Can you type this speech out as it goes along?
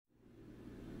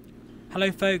Hello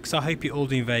folks, I hope you're all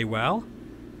doing very well.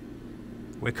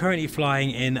 We're currently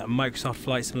flying in Microsoft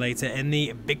Flight Simulator in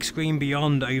the Bigscreen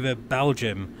Beyond over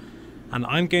Belgium, and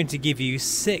I'm going to give you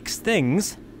 6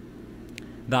 things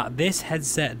that this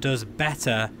headset does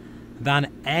better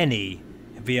than any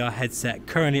VR headset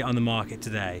currently on the market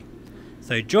today.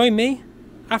 So join me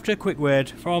after a quick word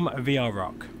from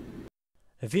VRRock.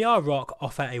 VRRock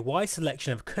offer a wide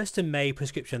selection of custom-made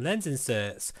prescription lens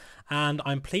inserts, and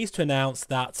I'm pleased to announce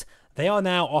that they are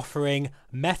now offering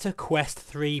Meta Quest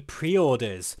 3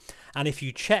 pre-orders, and if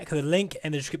you check the link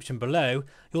in the description below,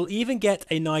 you'll even get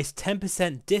a nice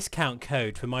 10% discount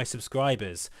code for my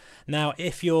subscribers. Now,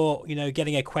 if you're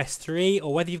getting a Quest 3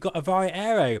 or whether you've got a Vario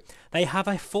Aero, they have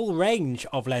a full range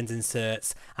of lens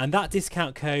inserts, and that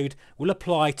discount code will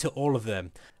apply to all of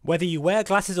them. Whether you wear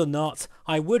glasses or not,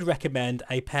 I would recommend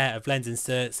a pair of lens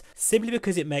inserts simply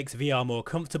because it makes VR more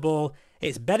comfortable.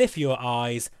 It's better for your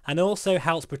eyes and also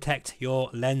helps protect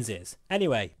your lenses.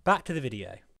 Anyway, back to the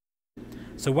video.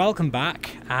 So welcome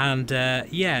back, and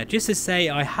yeah, just to say,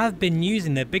 I have been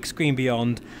using the Bigscreen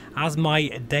Beyond as my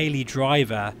daily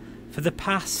driver for the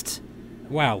past,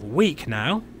 well, week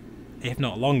now, if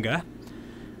not longer.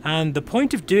 And the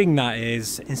point of doing that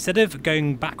is, instead of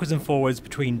going backwards and forwards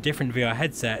between different VR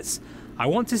headsets, I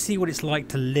want to see what it's like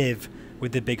to live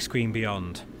with the Bigscreen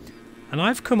Beyond. And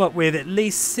I've come up with at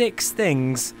least 6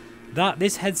 things that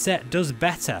this headset does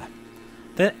better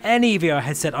than any VR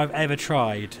headset I've ever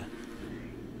tried.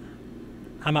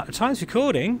 And at the time of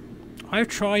recording, I've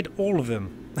tried all of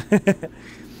them.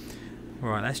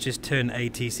 Right, let's just turn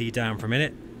ATC down for a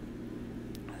minute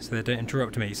so they don't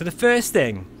interrupt me. So the first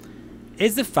thing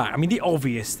is the fact, the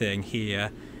obvious thing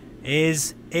here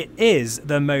is it is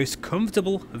the most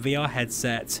comfortable VR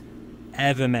headset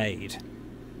ever made.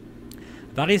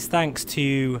 That is thanks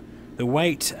to the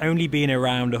weight only being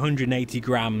around 180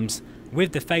 grams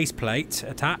with the faceplate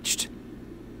attached.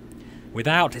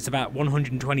 Without, it's about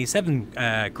 127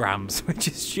 grams, which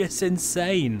is just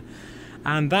insane.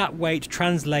 And that weight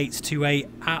translates to a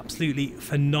absolutely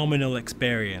phenomenal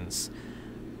experience.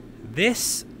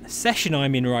 This session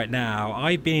I'm in right now,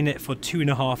 I've been in it for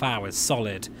 2.5 hours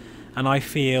solid, and I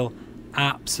feel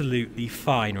absolutely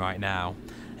fine right now.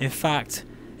 In fact,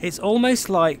 it's almost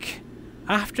like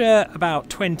after about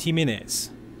 20 minutes,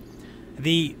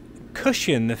 the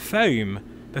cushion, the foam,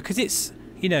 because it's,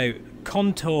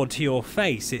 contoured to your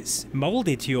face, it's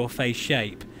molded to your face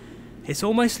shape, it's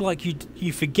almost like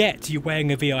you forget you're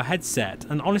wearing a VR headset.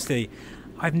 And honestly,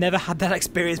 I've never had that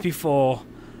experience before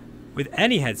with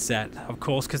any headset, of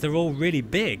course, because they're all really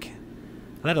big,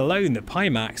 let alone the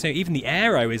Pimax. So even the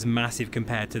Aero is massive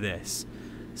compared to this.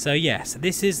 So yes,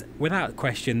 this is without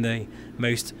question the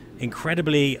most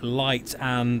incredibly light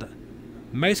and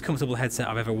most comfortable headset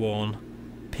I've ever worn,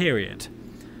 period.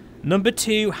 Number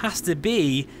 2 has to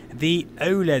be the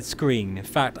OLED screen. In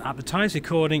fact, at the time of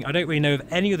recording, I don't really know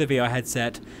of any other VR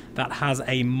headset that has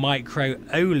a micro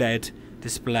OLED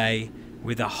display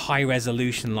with a high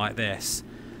resolution like this.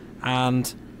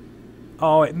 And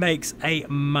oh, it makes a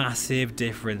massive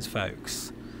difference,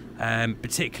 folks,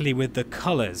 particularly with the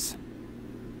colours.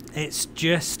 It's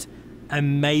just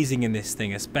amazing in this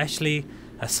thing, especially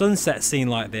a sunset scene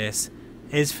like this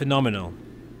is phenomenal.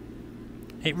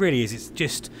 It really is.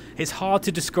 It's hard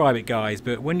to describe it, guys,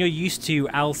 but when you're used to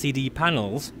LCD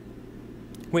panels,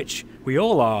 which we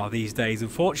all are these days,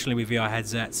 unfortunately, with VR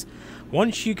headsets,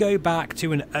 once you go back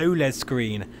to an OLED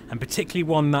screen, and particularly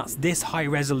one that's this high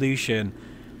resolution,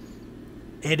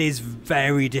 it is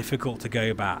very difficult to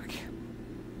go back.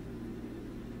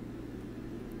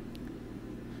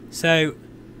 So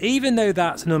even though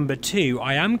that's number 2,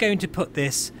 I am going to put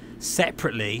this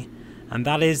separately, and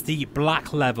that is the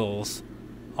black levels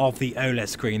of the OLED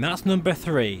screen. That's number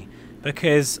 3,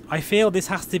 because I feel this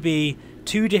has to be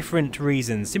 2 different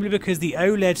reasons. Simply because the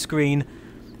OLED screen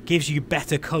gives you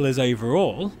better colours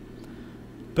overall,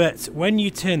 but when you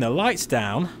turn the lights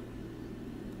down,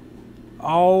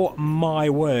 oh my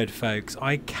word, folks,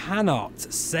 I cannot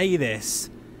say this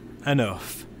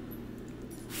enough.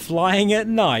 Flying at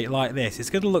night like this, it's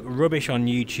going to look rubbish on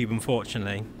YouTube,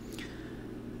 unfortunately.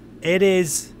 It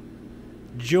is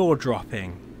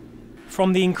jaw-dropping.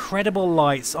 From the incredible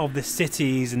lights of the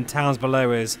cities and towns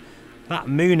below us, that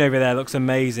moon over there looks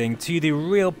amazing, to the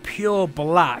real pure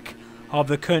black of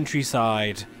the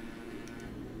countryside.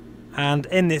 And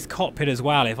in this cockpit as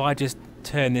well, if I just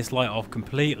turn this light off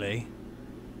completely,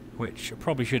 which I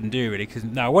probably shouldn't do really, because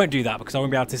no, I won't do that because I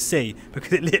won't be able to see,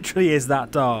 because it literally is that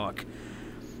dark.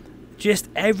 Just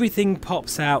everything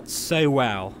pops out so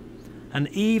well. And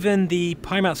even the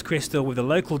Pimax crystal with the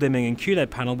local dimming and QLED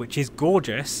panel, which is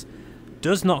gorgeous,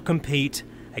 does not compete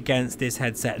against this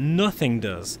headset. Nothing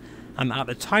does. And at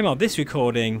the time of this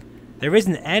recording, there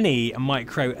isn't any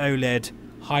micro OLED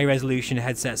high resolution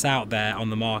headsets out there on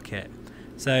the market.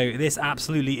 So this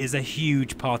absolutely is a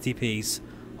huge party piece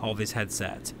of this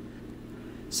headset.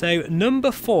 So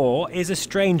number 4 is a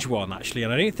strange one actually,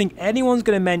 and I don't think anyone's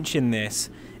going to mention this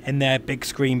in their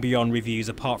Bigscreen Beyond reviews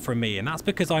apart from me, and that's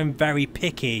because I'm very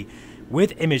picky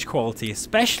with image quality,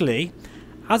 especially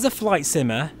as a flight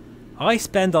simmer. I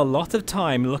spend a lot of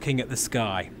time looking at the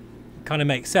sky. Kind of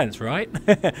makes sense, right?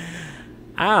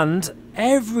 And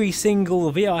every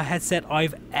single VR headset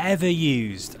I've ever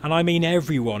used, and I mean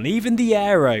everyone, even the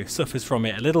Aero suffers from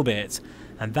it a little bit,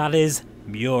 and that is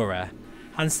Mura.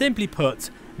 And simply put,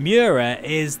 Mura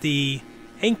is the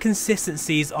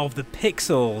inconsistencies of the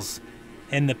pixels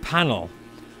in the panel,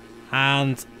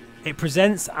 and it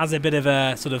presents as a bit of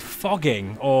a sort of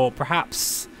fogging or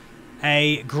perhaps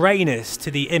a greyness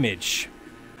to the image.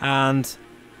 And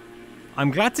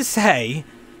I'm glad to say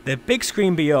the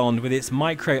Bigscreen Beyond with its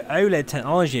micro OLED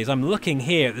technology, as I'm looking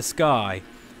here at the sky,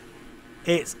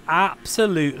 it's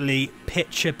absolutely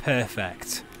picture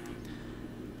perfect.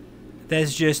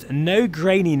 There's just no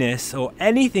graininess or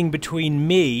anything between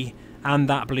me and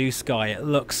that blue sky. It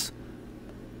looks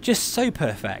just so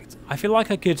perfect. I feel like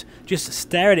I could just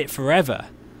stare at it forever.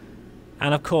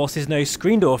 And of course there's no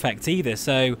screen door effect either,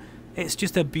 so it's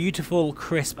just a beautiful,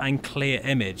 crisp and clear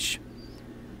image.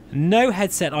 No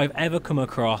headset I've ever come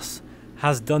across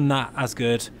has done that as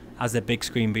good as the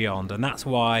Bigscreen Beyond, and that's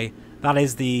why that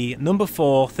is the number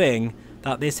 4 thing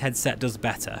that this headset does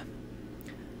better.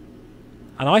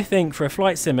 And I think for a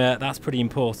flight simmer that's pretty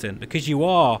important, because you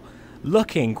are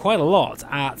looking quite a lot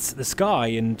at the sky,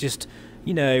 and just,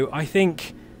 you know, I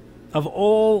think of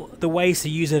all the ways to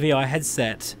use a VR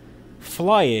headset,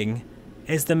 flying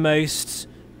is the most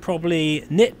probably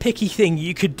nitpicky thing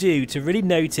you could do to really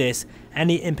notice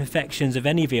any imperfections of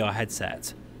any VR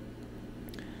headset.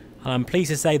 And I'm pleased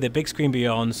to say that Bigscreen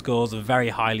Beyond scores very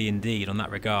highly indeed on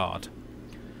that regard.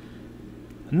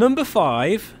 Number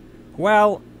 5,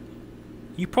 well,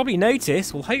 you probably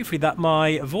noticed, well hopefully, that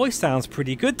my voice sounds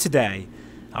pretty good today.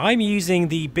 I'm using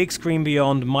the Bigscreen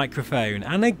Beyond microphone,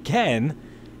 and again,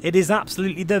 it is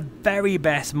absolutely the very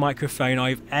best microphone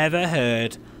I've ever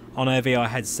heard on a VR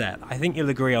headset. I think you'll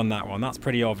agree on that one, that's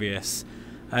pretty obvious.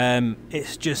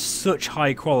 It's just such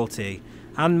high quality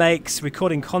and makes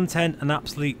recording content an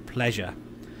absolute pleasure.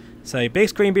 So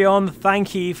Bigscreen Beyond,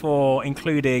 thank you for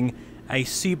including a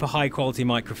super high quality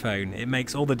microphone. It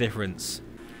makes all the difference.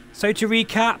 So to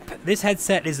recap, this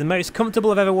headset is the most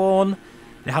comfortable I've ever worn.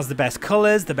 It has the best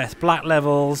colours, the best black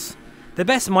levels, the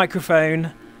best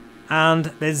microphone, and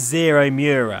there's zero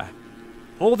Mura.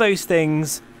 All those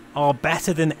things are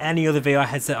better than any other VR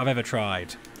headset I've ever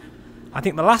tried. I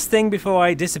think the last thing before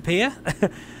I disappear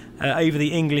over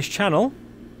the English channel,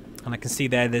 and I can see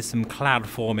there's some cloud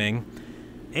forming,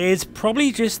 is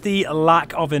probably just the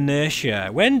lack of inertia.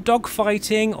 When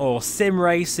dogfighting or sim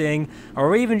racing,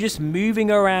 or even just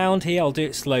moving around here, I'll do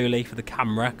it slowly for the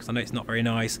camera because I know it's not very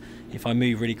nice if I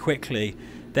move really quickly,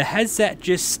 the headset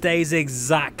just stays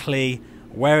exactly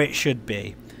where it should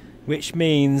be, which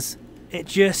means it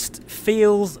just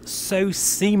feels so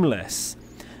seamless.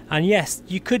 And yes,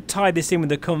 you could tie this in with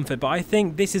the comfort, but I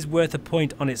think this is worth a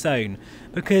point on its own,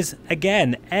 because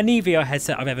again, any VR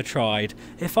headset I've ever tried,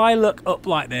 if I look up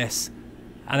like this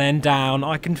and then down,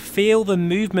 I can feel the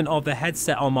movement of the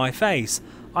headset on my face.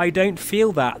 I don't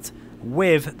feel that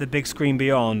with the Bigscreen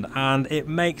Beyond, and it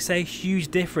makes a huge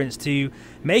difference to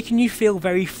making you feel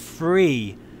very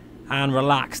free and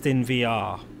relaxed in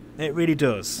VR. It really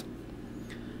does.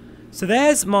 So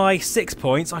there's my 6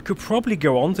 points. I could probably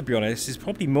go on, to be honest. There's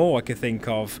probably more I could think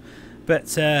of.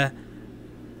 But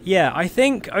yeah, I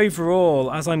think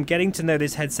overall, as I'm getting to know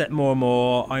this headset more and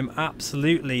more, I'm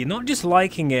absolutely not just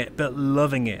liking it, but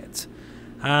loving it.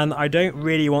 And I don't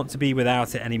really want to be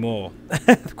without it anymore,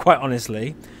 quite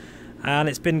honestly. And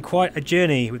it's been quite a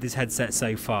journey with this headset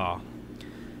so far.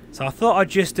 So I thought I'd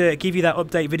just give you that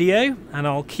update video, and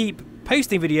I'll keep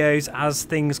posting videos as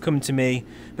things come to me,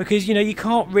 because you know, you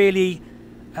can't really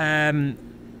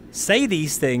say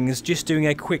these things just doing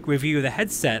a quick review of the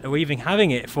headset or even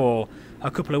having it for a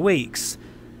couple of weeks.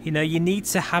 You know, you need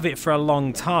to have it for a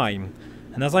long time,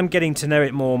 and as I'm getting to know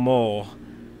it more and more,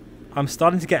 I'm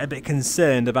starting to get a bit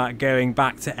concerned about going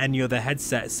back to any other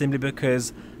headset, simply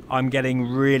because I'm getting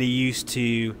really used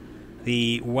to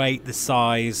the weight, the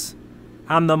size,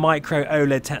 and the micro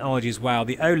OLED technology as well.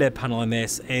 The OLED panel on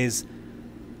this is,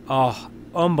 oh,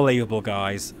 unbelievable,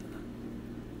 guys.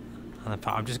 And in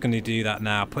fact, I'm just going to do that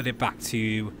now. Put it back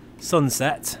to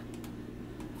sunset.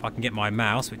 If I can get my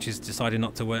mouse, which has decided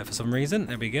not to work for some reason.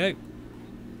 There we go.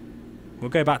 We'll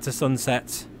go back to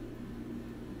sunset.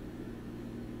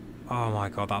 Oh my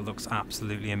god, that looks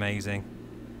absolutely amazing.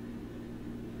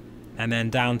 And then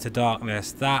down to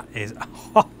darkness. That is...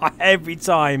 every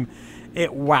time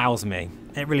it wows me.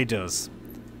 It really does.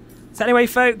 So anyway,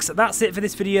 folks, that's it for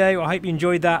this video. I hope you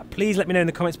enjoyed that. Please let me know in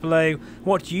the comments below,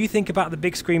 what do you think about the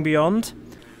Bigscreen Beyond?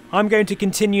 I'm going to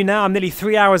continue now. I'm nearly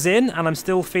 3 hours in, and I'm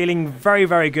still feeling very,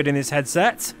 very good in this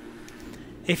headset.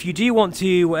 If you do want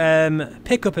to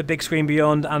pick up a Bigscreen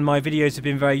Beyond and my videos have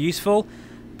been very useful,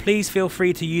 please feel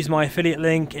free to use my affiliate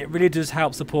link. It really does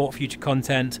help support future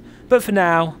content. But for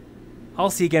now, I'll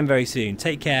see you again very soon.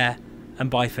 Take care, and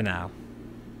bye for now.